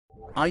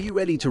Are you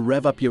ready to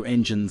rev up your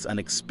engines and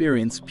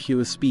experience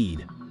pure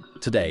speed?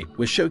 Today,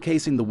 we're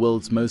showcasing the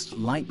world's most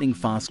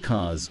lightning-fast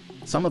cars.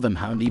 Some of them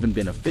haven't even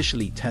been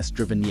officially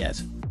test-driven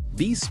yet.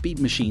 These speed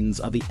machines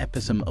are the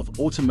epitome of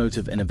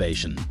automotive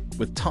innovation,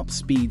 with top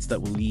speeds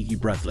that will leave you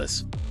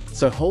breathless.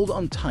 So hold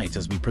on tight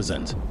as we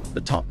present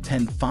the top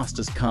 10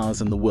 fastest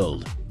cars in the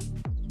world.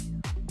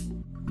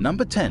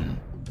 Number 10.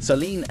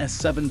 Saleen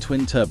S7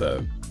 Twin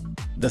Turbo.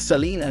 The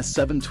Saleen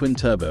S7 Twin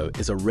Turbo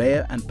is a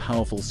rare and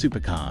powerful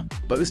supercar,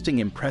 boasting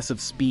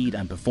impressive speed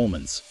and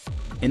performance.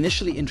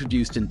 Initially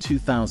introduced in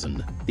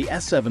 2000, the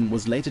S7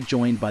 was later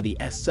joined by the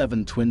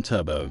S7 Twin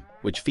Turbo,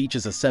 which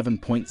features a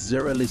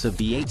 7.0-liter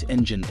V8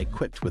 engine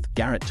equipped with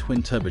Garrett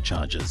twin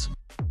turbochargers.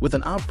 With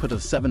an output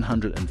of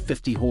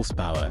 750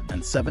 horsepower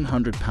and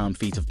 700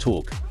 pound-feet of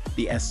torque,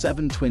 the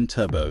S7 Twin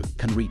Turbo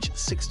can reach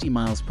 60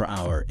 miles per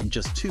hour in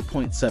just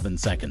 2.7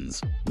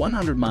 seconds,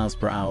 100 miles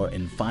per hour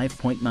in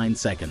 5.9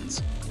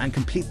 seconds, and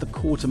complete the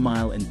quarter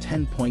mile in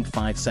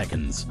 10.5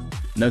 seconds.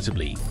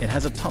 Notably, it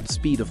has a top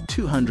speed of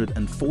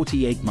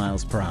 248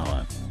 miles per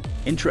hour.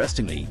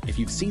 Interestingly, if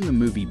you've seen the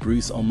movie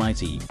Bruce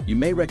Almighty, you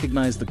may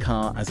recognize the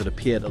car as it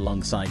appeared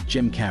alongside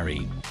Jim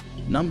Carrey.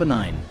 Number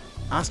 9.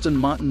 Aston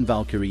Martin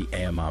Valkyrie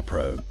AMR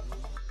Pro.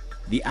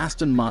 The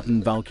Aston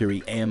Martin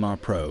Valkyrie AMR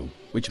Pro,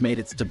 which made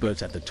its debut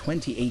at the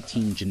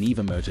 2018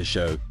 Geneva Motor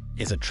Show,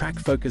 is a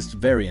track-focused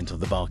variant of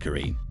the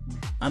Valkyrie.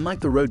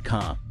 Unlike the road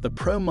car, the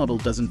Pro model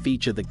doesn't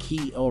feature the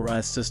key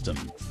ORS system,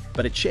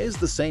 but it shares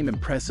the same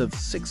impressive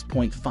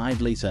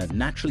 6.5-liter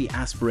naturally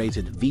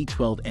aspirated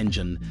V12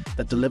 engine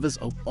that delivers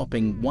a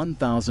whopping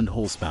 1,000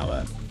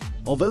 horsepower.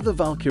 Although the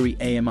Valkyrie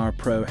AMR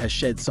Pro has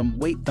shed some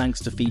weight thanks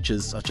to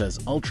features such as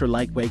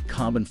ultra-lightweight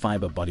carbon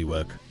fiber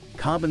bodywork,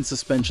 carbon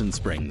suspension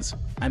springs,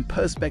 and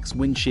Perspex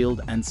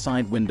windshield and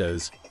side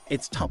windows,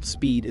 its top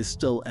speed is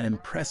still an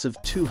impressive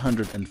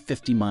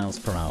 250 miles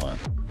per hour.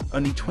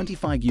 Only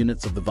 25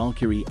 units of the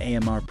Valkyrie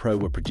AMR Pro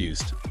were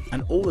produced,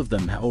 and all of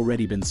them have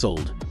already been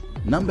sold.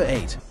 Number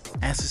 8.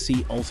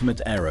 SSC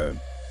Ultimate Aero.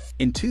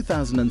 In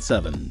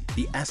 2007,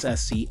 the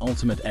SSC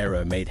Ultimate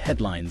Aero made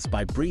headlines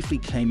by briefly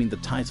claiming the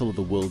title of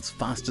the world's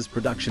fastest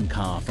production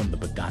car from the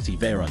Bugatti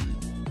Veyron.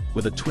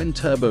 With a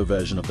twin-turbo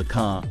version of the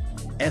car,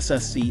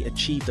 SSC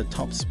achieved a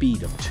top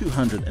speed of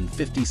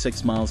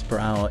 256 miles per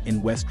hour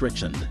in West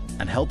Richland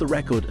and held the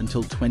record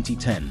until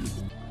 2010.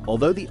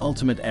 Although the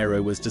Ultimate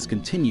Aero was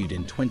discontinued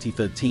in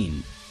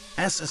 2013,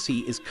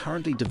 SSC is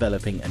currently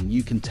developing a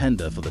new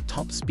contender for the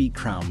top speed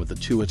crown with the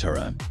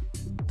Tuatara.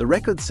 The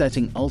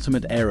record-setting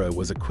Ultimate Aero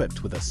was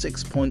equipped with a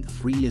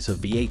 6.3-liter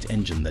V8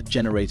 engine that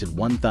generated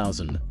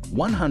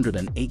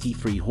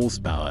 1,183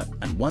 horsepower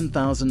and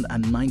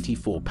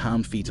 1,094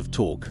 pound-feet of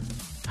torque.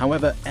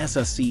 However,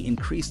 SSC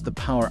increased the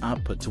power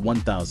output to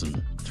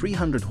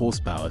 1,300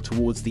 horsepower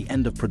towards the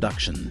end of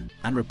production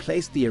and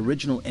replaced the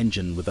original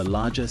engine with a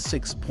larger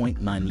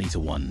 6.9-liter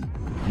one.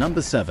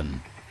 Number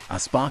 7.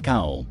 Aspark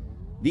Owl.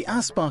 The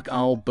Aspark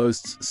Owl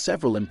boasts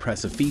several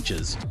impressive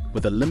features,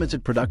 with a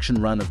limited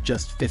production run of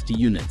just 50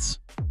 units.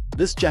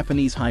 This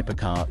Japanese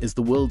hypercar is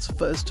the world's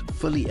first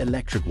fully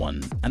electric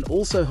one and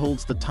also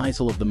holds the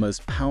title of the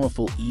most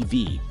powerful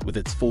EV with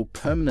its 4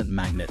 permanent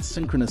magnet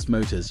synchronous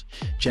motors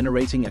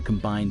generating a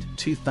combined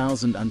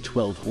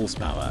 2,012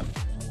 horsepower.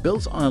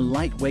 Built on a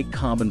lightweight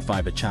carbon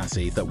fiber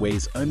chassis that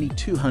weighs only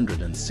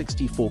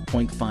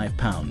 264.5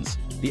 pounds,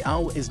 the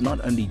Owl is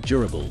not only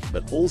durable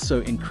but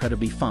also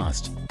incredibly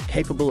fast,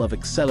 capable of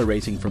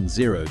accelerating from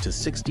 0 to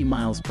 60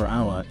 miles per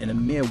hour in a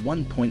mere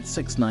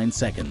 1.69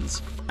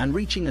 seconds and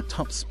reaching a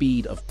top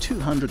speed of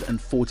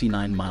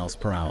 249 miles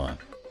per hour.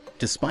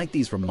 Despite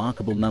these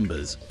remarkable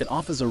numbers, it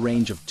offers a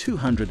range of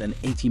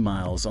 280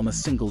 miles on a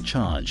single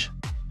charge.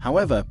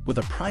 However, with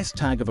a price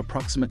tag of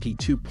approximately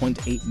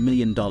 $2.8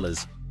 million,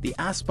 the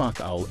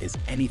Aspark Owl is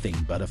anything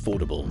but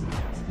affordable.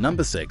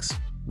 Number 6.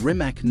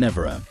 Rimac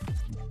Nevera.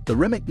 The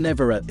Rimac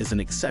Nevera is an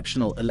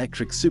exceptional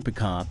electric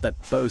supercar that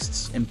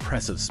boasts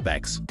impressive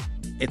specs.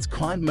 Its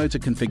quad-motor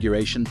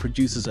configuration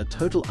produces a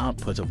total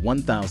output of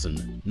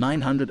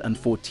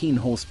 1,914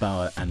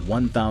 horsepower and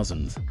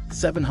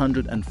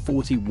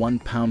 1,741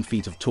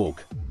 pound-feet of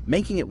torque,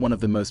 making it one of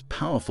the most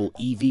powerful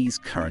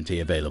EVs currently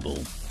available.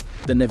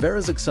 The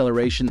Nevera's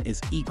acceleration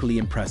is equally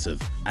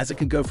impressive, as it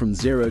can go from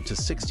 0 to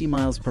 60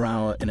 miles per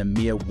hour in a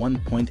mere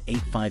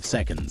 1.85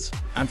 seconds,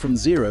 and from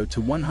 0 to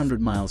 100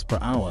 miles per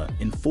hour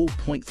in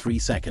 4.3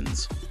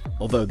 seconds.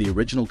 Although the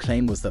original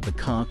claim was that the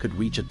car could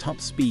reach a top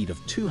speed of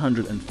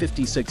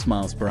 256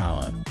 miles per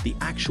hour, the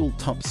actual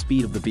top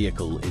speed of the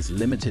vehicle is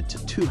limited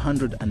to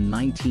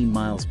 219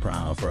 miles per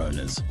hour for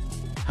owners.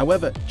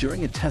 However,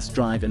 during a test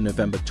drive in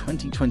November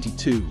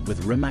 2022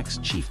 with Rimac's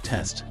chief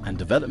test and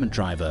development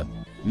driver,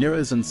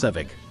 Miroslav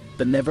Sevic,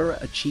 the Nevera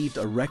achieved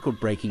a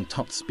record-breaking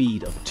top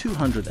speed of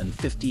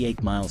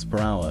 258 miles per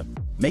hour,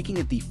 making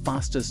it the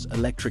fastest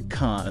electric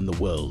car in the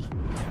world.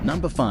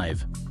 Number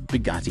 5.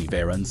 Bugatti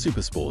Veyron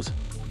Supersport.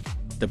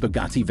 The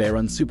Bugatti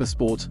Veyron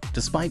Supersport,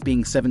 despite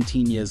being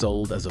 17 years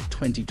old as of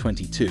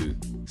 2022,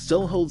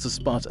 still holds a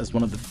spot as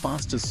one of the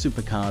fastest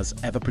supercars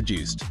ever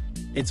produced.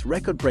 Its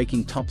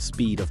record-breaking top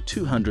speed of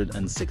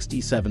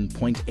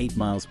 267.8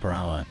 miles per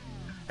hour,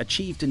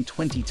 achieved in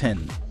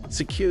 2010,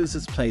 secures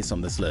its place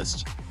on this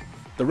list.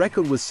 The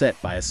record was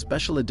set by a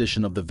special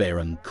edition of the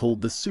Veyron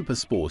called the Super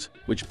Sport,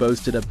 which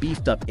boasted a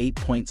beefed-up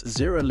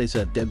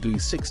 8.0-liter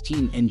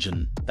W16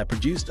 engine that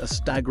produced a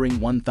staggering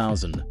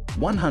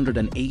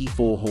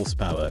 1,184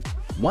 horsepower,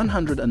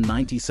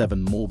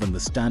 197 more than the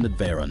standard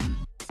Veyron.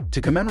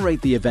 To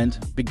commemorate the event,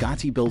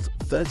 Bugatti built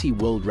 30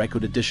 World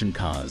Record Edition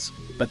cars,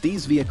 but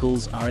these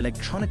vehicles are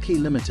electronically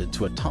limited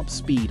to a top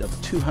speed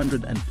of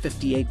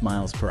 258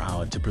 miles per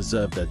hour to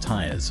preserve their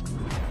tires.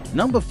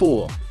 Number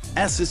 4.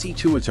 SSC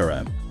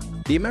Tuatara.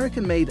 The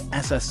American-made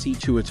SSC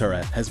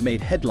Tuatara has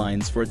made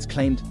headlines for its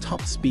claimed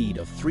top speed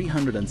of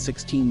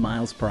 316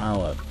 miles per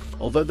hour,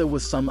 although there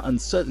was some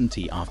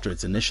uncertainty after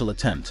its initial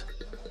attempt.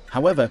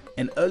 However,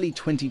 in early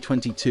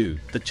 2022,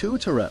 the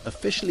Tuatara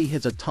officially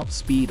hit a top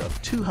speed of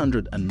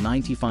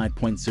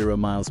 295.0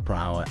 miles per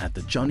hour at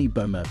the Johnny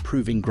Bomer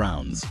Proving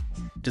Grounds.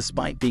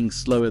 Despite being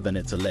slower than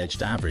its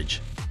alleged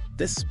average,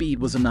 this speed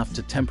was enough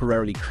to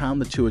temporarily crown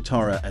the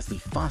Tuatara as the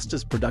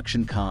fastest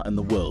production car in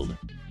the world.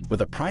 With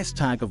a price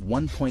tag of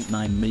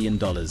 $1.9 million,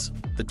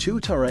 the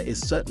Tuatara is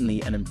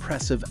certainly an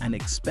impressive and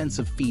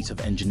expensive feat of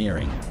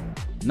engineering.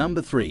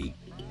 Number 3.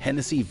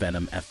 Hennessey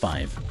Venom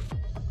F5.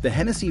 The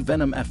Hennessey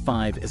Venom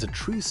F5 is a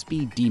true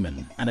speed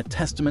demon and a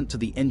testament to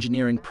the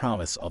engineering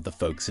prowess of the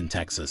folks in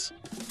Texas.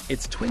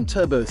 Its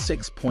twin-turbo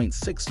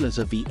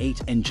 6.6-liter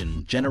V8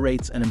 engine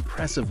generates an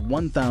impressive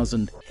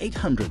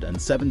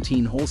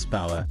 1,817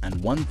 horsepower and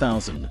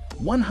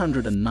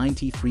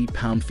 1,193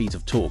 pound-feet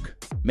of torque,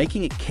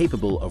 making it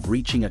capable of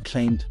reaching a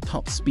claimed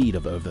top speed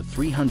of over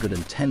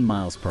 310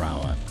 miles per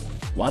hour.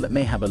 While it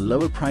may have a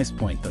lower price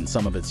point than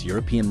some of its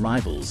European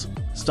rivals,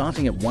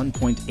 starting at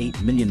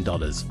 $1.8 million,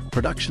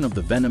 production of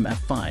the Venom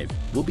F5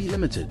 will be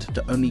limited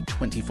to only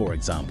 24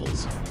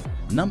 examples.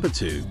 Number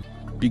 2.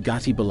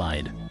 Bugatti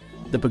Bolide.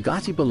 The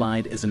Bugatti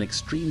Bolide is an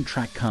extreme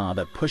track car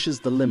that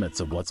pushes the limits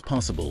of what's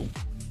possible.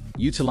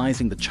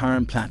 Utilizing the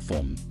Chiron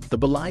platform, the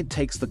Bolide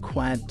takes the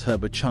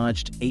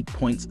quad-turbocharged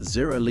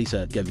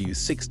 8.0-liter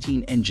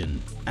W16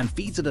 engine and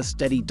feeds it a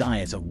steady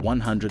diet of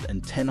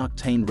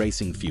 110-octane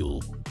racing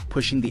fuel,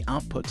 pushing the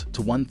output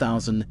to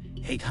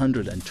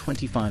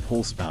 1,825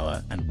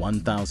 horsepower and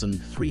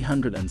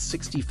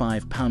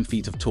 1,365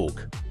 pound-feet of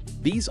torque.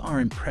 These are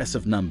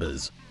impressive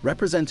numbers,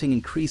 representing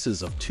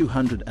increases of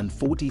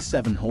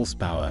 247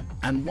 horsepower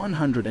and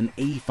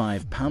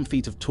 185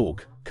 pound-feet of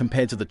torque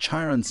compared to the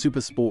Chiron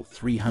Supersport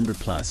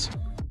 300+.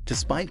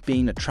 Despite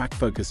being a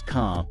track-focused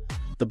car,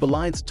 the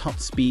Bolide's top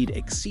speed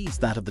exceeds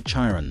that of the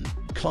Chiron,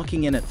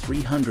 clocking in at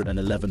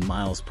 311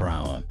 miles per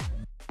hour.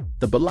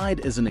 The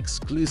Bolide is an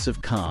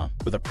exclusive car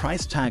with a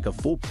price tag of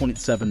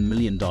 $4.7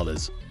 million,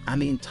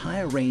 and the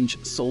entire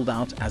range sold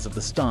out as of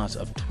the start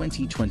of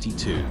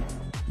 2022.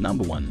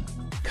 Number 1.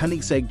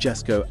 Koenigsegg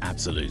Jesko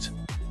Absolut.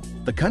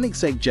 The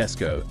Koenigsegg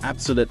Jesko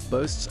Absolut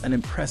boasts an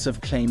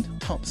impressive claimed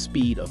top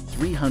speed of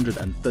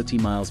 330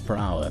 miles per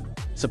hour,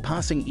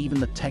 surpassing even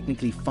the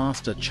technically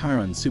faster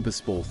Chiron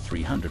Supersport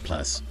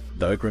 300+,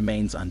 though it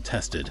remains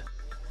untested.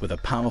 With a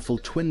powerful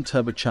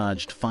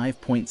twin-turbocharged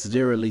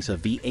 5.0-liter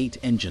V8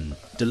 engine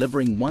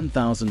delivering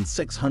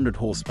 1,600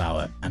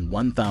 horsepower and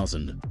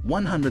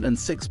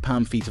 1,106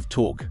 pound-feet of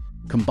torque,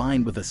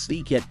 combined with a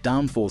sleek yet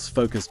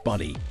downforce-focused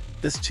body,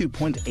 this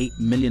 $2.8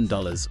 million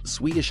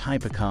Swedish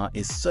hypercar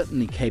is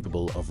certainly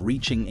capable of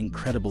reaching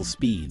incredible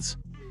speeds.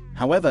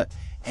 However,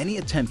 any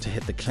attempt to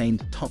hit the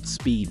claimed top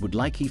speed would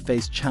likely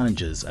face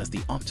challenges, as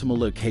the optimal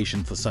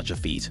location for such a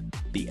feat,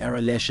 the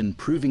Erleschen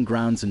Proving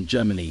Grounds in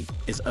Germany,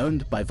 is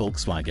owned by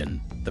Volkswagen,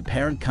 the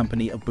parent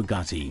company of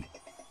Bugatti.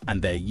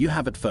 And there you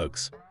have it,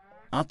 folks,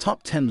 our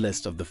top 10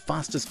 list of the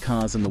fastest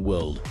cars in the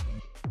world.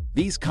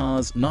 These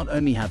cars not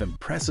only have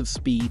impressive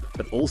speed,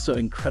 but also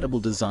incredible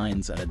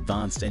designs and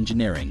advanced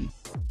engineering.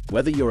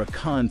 Whether you're a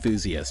car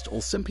enthusiast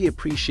or simply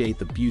appreciate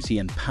the beauty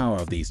and power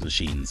of these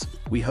machines,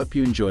 we hope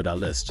you enjoyed our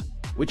list.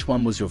 Which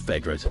one was your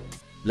favorite?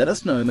 Let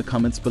us know in the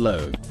comments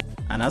below.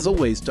 And as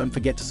always, don't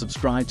forget to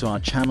subscribe to our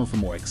channel for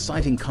more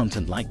exciting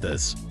content like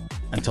this.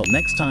 Until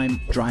next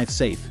time, drive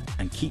safe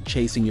and keep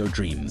chasing your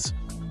dreams.